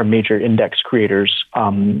our major index creators,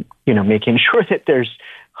 making sure that there's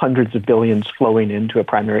hundreds of billions flowing into a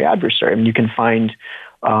primary adversary. I mean, you can find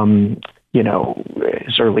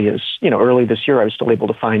as early as, early this year, I was still able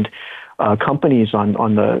to find companies on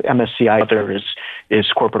the MSCI. There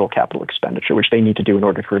is corporate capital expenditure, which they need to do in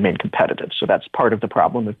order to remain competitive. So that's part of the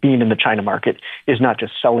problem of being in the China market, is not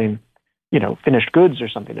just selling finished goods or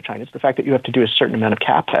something to China. It's the fact that you have to do a certain amount of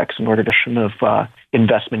capex in order to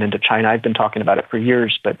investment into China. I've been talking about it for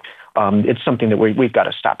years, but it's something that we've got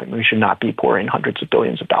to stop. And we should not be pouring hundreds of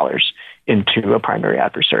billions of dollars into a primary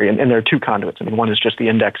adversary. And there are two conduits. I mean, one is just the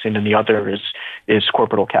indexing, and the other is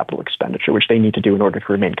corporate capital expenditure, which they need to do in order to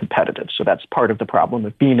remain competitive. So that's part of the problem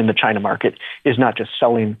of being in the China market, is not just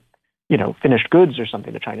selling finished goods or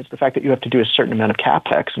something to China. It's the fact that you have to do a certain amount of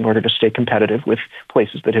capex in order to stay competitive with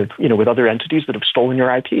places that have, with other entities that have stolen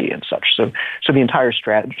your IP and such. So the entire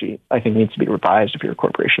strategy, I think, needs to be revised if you're a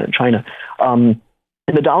corporation in China. And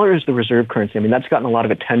the dollar is the reserve currency. I mean, that's gotten a lot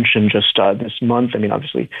of attention just this month. I mean,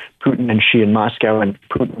 obviously, Putin and Xi in Moscow, and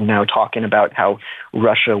Putin now talking about how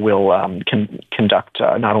Russia will conduct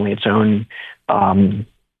not only its own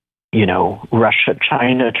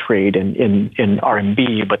Russia-China trade in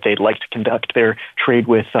RMB, but they'd like to conduct their trade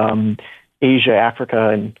with Asia, Africa,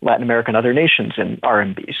 and Latin America and other nations in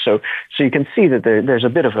RMB. So you can see that there's a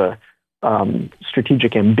bit of a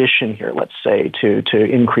strategic ambition here, let's say, to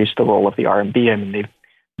increase the role of the RMB. I mean, they've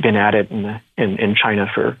been at it in China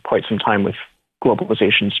for quite some time with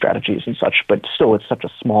globalization strategies and such, but still it's such a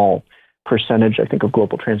small percentage, I think, of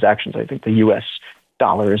global transactions. I think the U.S.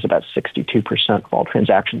 dollar is about 62% of all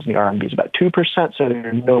transactions, and the RMB is about 2%, so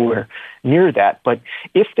they're nowhere near that. But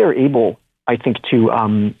if they're able, I think,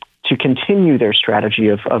 to continue their strategy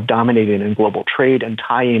of dominating in global trade and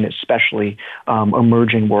tying especially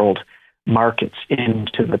emerging world markets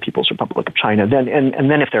into the People's Republic of China, then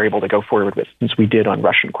if they're able to go forward with, as we did on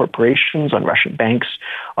Russian corporations, on Russian banks,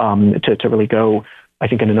 to really go, I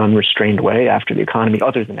think, in an unrestrained way after the economy,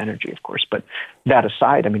 other than energy, of course. But that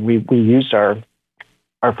aside, I mean, we used our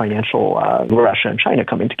financial Russia and China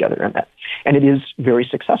coming together in that, and it is very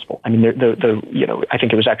successful. I mean, I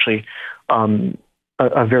think it was actually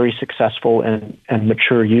a very successful and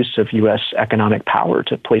mature use of U.S. economic power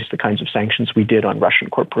to place the kinds of sanctions we did on Russian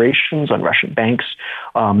corporations, on Russian banks,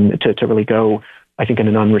 to really go, I think, in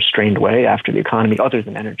an unrestrained way after the economy, other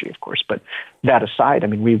than energy, of course. But that aside, I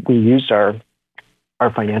mean, we used our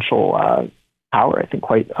financial power, I think,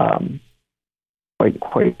 quite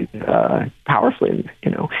powerfully,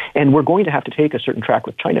 and we're going to have to take a certain track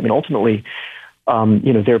with China. I mean, ultimately,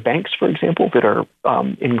 there are banks, for example, that are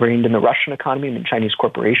ingrained in the Russian economy, and Chinese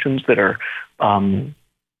corporations that are,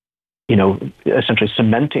 essentially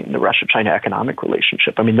cementing the Russia-China economic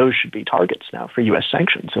relationship. I mean, those should be targets now for U.S.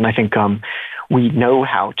 sanctions, and I think we know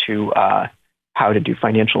how to do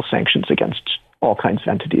financial sanctions against all kinds of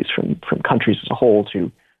entities, from countries as a whole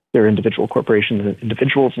to their individual corporations and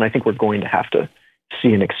individuals, and I think we're going to have to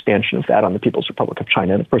see an expansion of that on the People's Republic of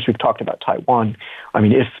China. And of course, we've talked about Taiwan. I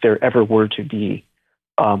mean, if there ever were to be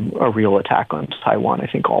a real attack on Taiwan, I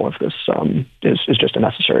think all of this is just a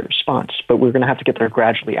necessary response. But we're going to have to get there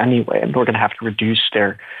gradually anyway, and we're going to have to reduce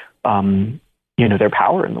their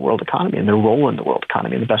power in the world economy and their role in the world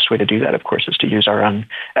economy. And the best way to do that, of course, is to use our own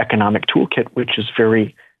economic toolkit, which is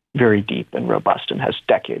very, very deep and robust and has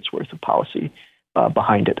decades worth of policy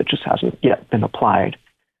behind it that just hasn't yet been applied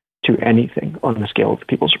to anything on the scale of the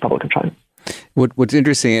People's Republic of China. What's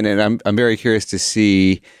interesting, and I'm very curious to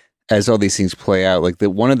see as all these things play out, like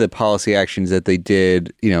one of the policy actions that they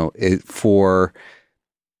did, for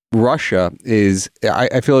Russia is,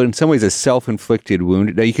 I feel in some ways, a self-inflicted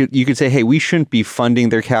wound. Now you could say, hey, we shouldn't be funding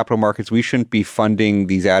their capital markets. We shouldn't be funding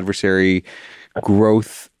these adversary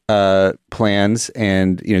growth plans,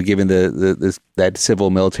 and given that civil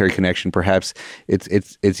military connection, perhaps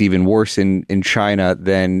it's even worse in China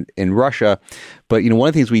than in Russia. But one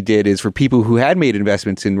of the things we did is for people who had made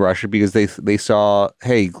investments in Russia because they saw,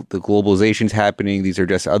 hey, the globalization's happening, these are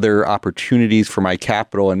just other opportunities for my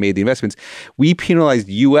capital, and made the investments. We penalized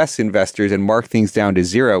U.S. investors and marked things down to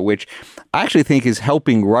zero, which I actually think is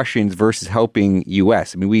helping Russians versus helping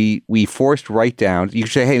U.S. I mean, we forced write-downs. You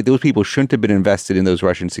could say, hey, those people shouldn't have been invested in those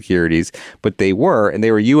Russian securities, but they were, and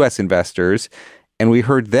they were U.S. investors, and we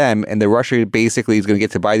heard them, and the Russia basically is going to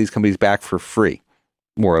get to buy these companies back for free,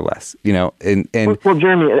 more or less, Well,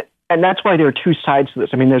 Jeremy, and that's why there are two sides to this.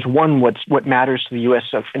 I mean, there's one, what matters to the U.S.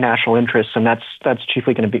 of national interests, and that's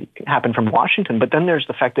chiefly going to happen from Washington. But then there's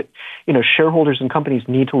the fact that shareholders and companies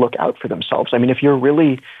need to look out for themselves. I mean, if you're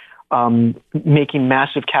really making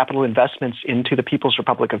massive capital investments into the People's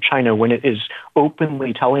Republic of China when it is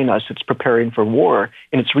openly telling us it's preparing for war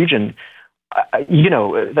in its region,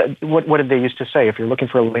 what did they used to say? If you're looking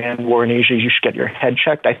for a land war in Asia, you should get your head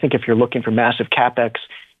checked. I think if you're looking for massive capex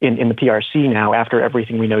in the PRC now, after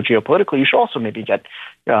everything we know geopolitically, you should also maybe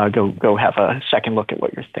go have a second look at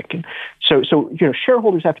what you're thinking. So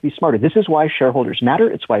shareholders have to be smarter. This is why shareholders matter.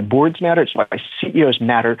 It's why boards matter. It's why CEOs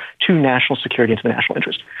matter to national security and to the national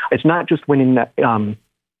interest. It's not just winning that.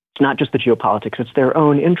 It's not just the geopolitics. It's their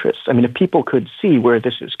own interests. I mean, if people could see where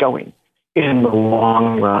this is going in the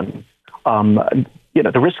long run,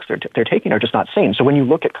 the risks they're taking are just not sane. So when you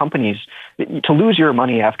look at companies, to lose your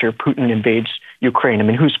money after Putin invades Ukraine, I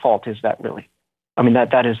mean, whose fault is that really? I mean,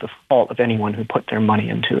 that is the fault of anyone who put their money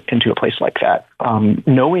into a place like that.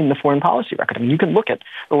 Knowing the foreign policy record, I mean, you can look at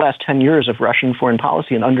the last 10 years of Russian foreign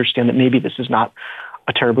policy and understand that maybe this is not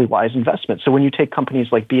a terribly wise investment. So when you take companies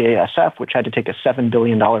like BASF, which had to take a $7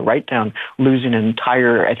 billion write-down, losing an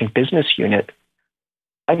entire, I think, business unit,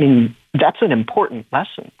 I mean, that's an important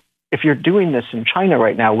lesson. If you're doing this in China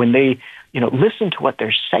right now, when they, listen to what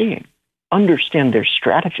they're saying, understand their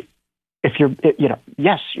strategy. If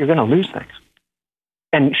yes, you're going to lose things.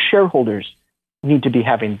 And shareholders need to be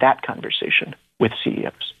having that conversation with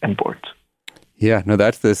CEOs and boards. Yeah, no,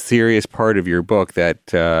 that's the serious part of your book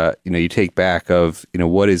that, you take back of,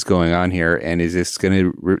 what is going on here, and is this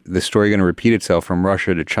the story going to repeat itself from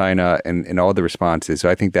Russia to China and all the responses? So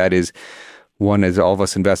I think that is one, as all of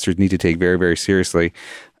us investors need to take very, very seriously.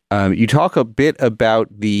 You talk a bit about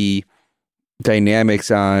the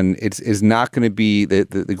dynamics on it's not going to be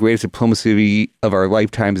the greatest diplomacy of our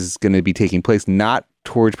lifetimes is going to be taking place not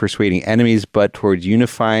towards persuading enemies, but towards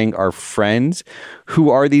unifying our friends. Who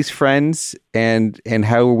are these friends, and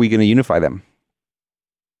how are we going to unify them?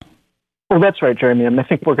 Well, that's right, Jeremy. I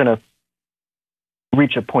think we're going to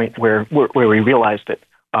reach a point where we realize that,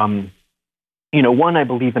 one, I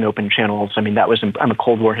believe in open channels. I mean, I'm a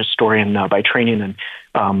Cold War historian by training, and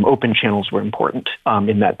open channels were important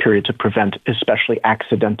in that period to prevent especially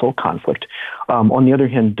accidental conflict. On the other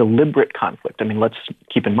hand, deliberate conflict. I mean, let's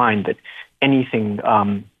keep in mind that anything,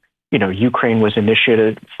 Ukraine was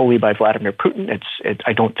initiated fully by Vladimir Putin.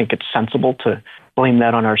 I don't think it's sensible to blame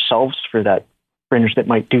that on ourselves for that fringe that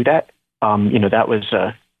might do that. That was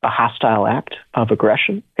a hostile act of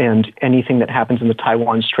aggression, and anything that happens in the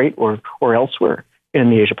Taiwan Strait or elsewhere in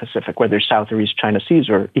the Asia Pacific, whether South or East China Seas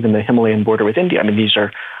or even the Himalayan border with India, I mean, these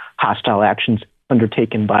are hostile actions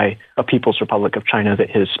undertaken by a People's Republic of China that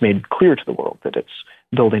has made clear to the world that it's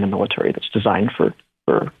building a military that's designed for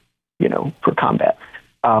combat.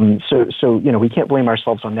 So we can't blame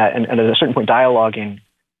ourselves on that. And at a certain point, dialoguing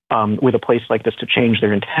with a place like this to change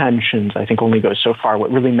their intentions, I think only goes so far.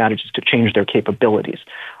 What really matters is to change their capabilities.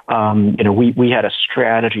 We had a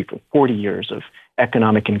strategy for 40 years of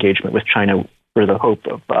economic engagement with China for the hope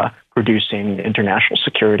of producing international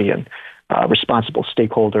security and responsible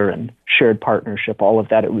stakeholder and shared partnership. All of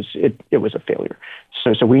that, it was a failure.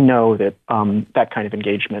 So we know that that kind of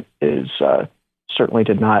engagement certainly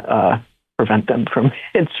did not prevent them from.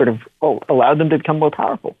 It sort of allowed them to become more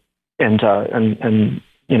powerful and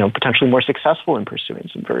potentially more successful in pursuing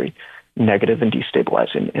some very negative and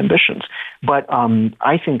destabilizing ambitions. But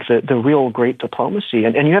I think that the real great diplomacy,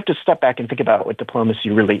 and you have to step back and think about what diplomacy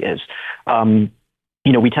really is.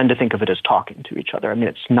 We tend to think of it as talking to each other. I mean,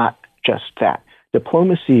 it's not just that.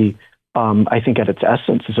 Diplomacy, I think at its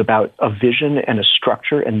essence, is about a vision and a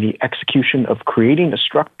structure and the execution of creating a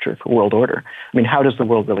structure for world order. I mean, how does the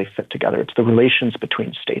world really fit together? It's the relations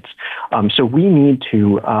between states. So we need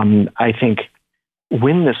to, I think,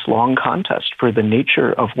 win this long contest for the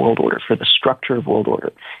nature of world order, for the structure of world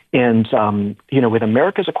order. And, with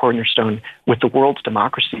America as a cornerstone, with the world's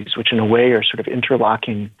democracies, which in a way are sort of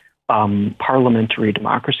interlocking parliamentary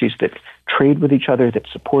democracies that trade with each other, that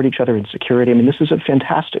support each other in security. I mean, this is a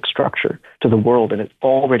fantastic structure to the world, and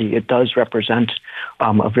it does represent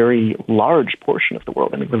a very large portion of the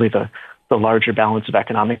world. I mean, really the larger balance of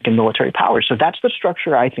economic and military power. So that's the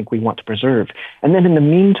structure I think we want to preserve. And then in the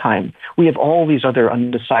meantime, we have all these other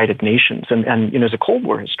undecided nations. And as a Cold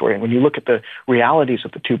War historian, when you look at the realities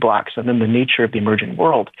of the two blocs and then the nature of the emerging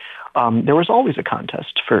world, there was always a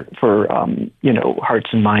contest for hearts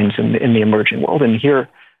and minds in the emerging world. And here,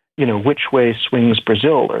 which way swings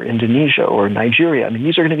Brazil or Indonesia or Nigeria? I mean,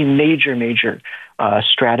 these are going to be major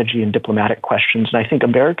strategy and diplomatic questions. And I think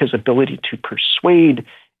America's ability to persuade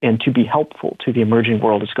and to be helpful to the emerging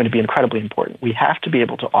world is going to be incredibly important. We have to be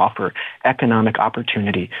able to offer economic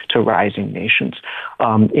opportunity to rising nations.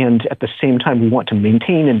 And at the same time, we want to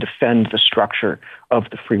maintain and defend the structure of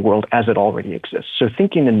the free world as it already exists. So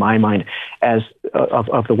thinking in my mind as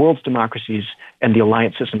of the world's democracies and the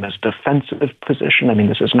alliance system as defensive position, I mean,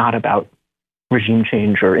 this is not about regime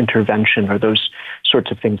change or intervention or those sorts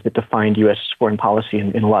of things that defined U.S. foreign policy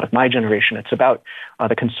in a lot of my generation. It's about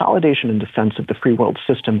the consolidation and defense of the free world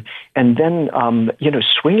system, and then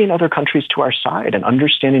swinging other countries to our side and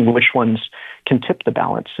understanding which ones can tip the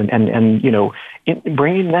balance, and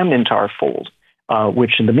bringing them into our fold.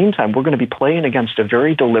 Which, in the meantime, we're going to be playing against a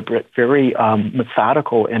very deliberate, very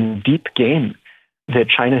methodical, and deep game that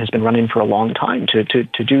China has been running for a long time to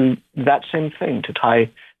do that same thing, to tie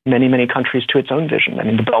many, many countries to its own vision. I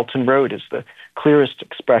mean, the Belt and Road is the clearest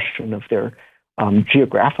expression of their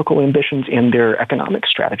geographical ambitions and their economic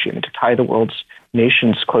strategy. I mean, to tie the world's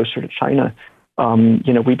nations closer to China,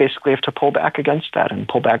 we basically have to pull back against that and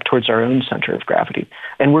pull back towards our own center of gravity.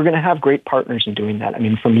 And we're going to have great partners in doing that. I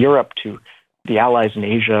mean, from Europe to the allies in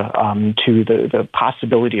Asia, to the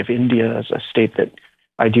possibility of India as a state that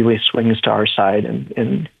ideally swings to our side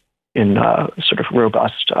in sort of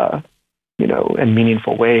robust, and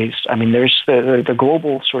meaningful ways. I mean, there's the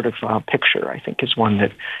global sort of picture, I think, is one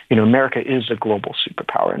that, America is a global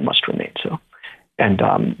superpower and must remain so. And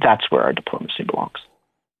that's where our diplomacy belongs.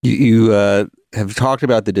 You have talked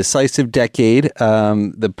about the decisive decade.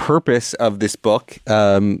 The purpose of this book,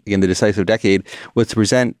 again, the decisive decade, was to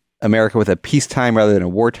present America with a peacetime rather than a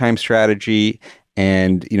wartime strategy.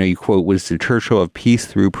 And, you quote Winston Churchill of peace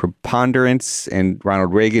through preponderance and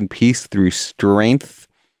Ronald Reagan, peace through strength.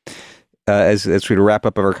 As we wrap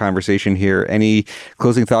up our conversation here, any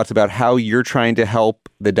closing thoughts about how you're trying to help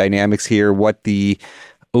the dynamics here, what the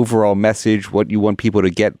overall message, what you want people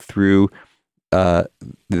to get through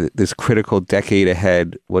this critical decade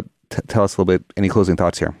ahead? Tell us a little bit, any closing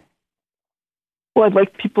thoughts here? Well, I'd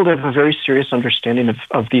like people to have a very serious understanding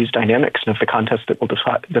of these dynamics and of the contest that will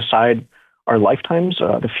decide our lifetimes,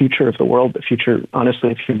 the future of the world, the future,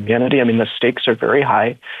 honestly, of humanity. I mean, the stakes are very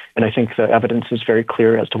high, and I think the evidence is very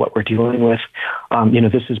clear as to what we're dealing with.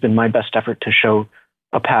 This has been my best effort to show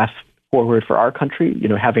a path forward for our country,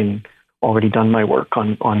 having already done my work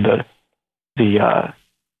on the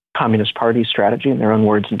Communist Party strategy in their own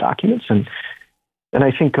words and documents. And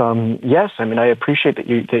I think, yes, I mean, I appreciate that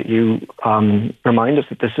you remind us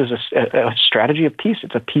that this is a strategy of peace.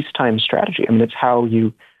 It's a peacetime strategy. I mean, it's how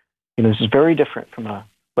this is very different from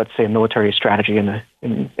let's say, a military strategy in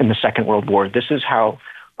the Second World War. This is how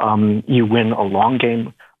you win a long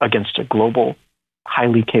game against a global,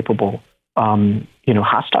 highly capable,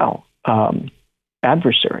 hostile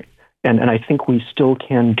adversary. And I think we still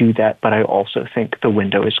can do that, but I also think the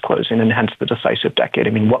window is closing, and hence the decisive decade. I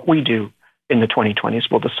mean, what we do in the 2020s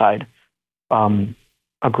will decide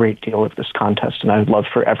a great deal of this contest, and I would love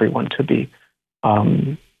for everyone to be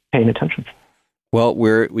paying attention. Well,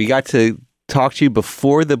 we got to talk to you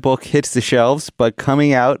before the book hits the shelves, but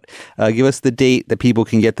coming out, give us the date that people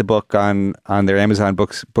can get the book on their Amazon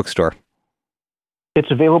bookstore. It's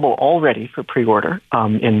available already for pre-order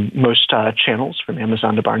in most channels, from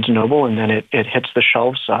Amazon to Barnes & Noble, and then it hits the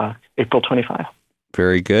shelves April 25.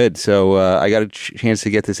 Very good. So I got a chance to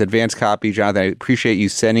get this advanced copy. Jonathan, I appreciate you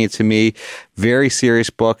sending it to me. Very serious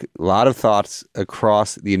book. A lot of thoughts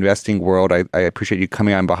across the investing world. I appreciate you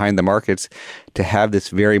coming on Behind the Markets to have this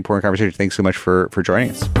very important conversation. Thanks so much for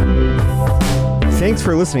joining us. Thanks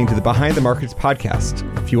for listening to the Behind the Markets podcast.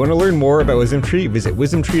 If you want to learn more about WisdomTree, visit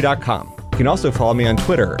wisdomtree.com. You can also follow me on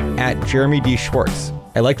Twitter @JeremyD.Schwartz.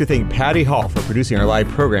 I'd like to thank Patty Hall for producing our live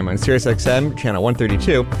program on SiriusXM Channel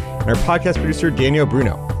 132 and our podcast producer, Daniel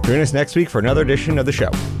Bruno. Join us next week for another edition of the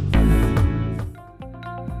show.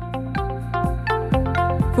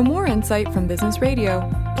 For more insight from Business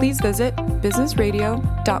Radio, please visit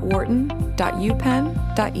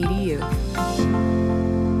businessradio.wharton.upenn.edu.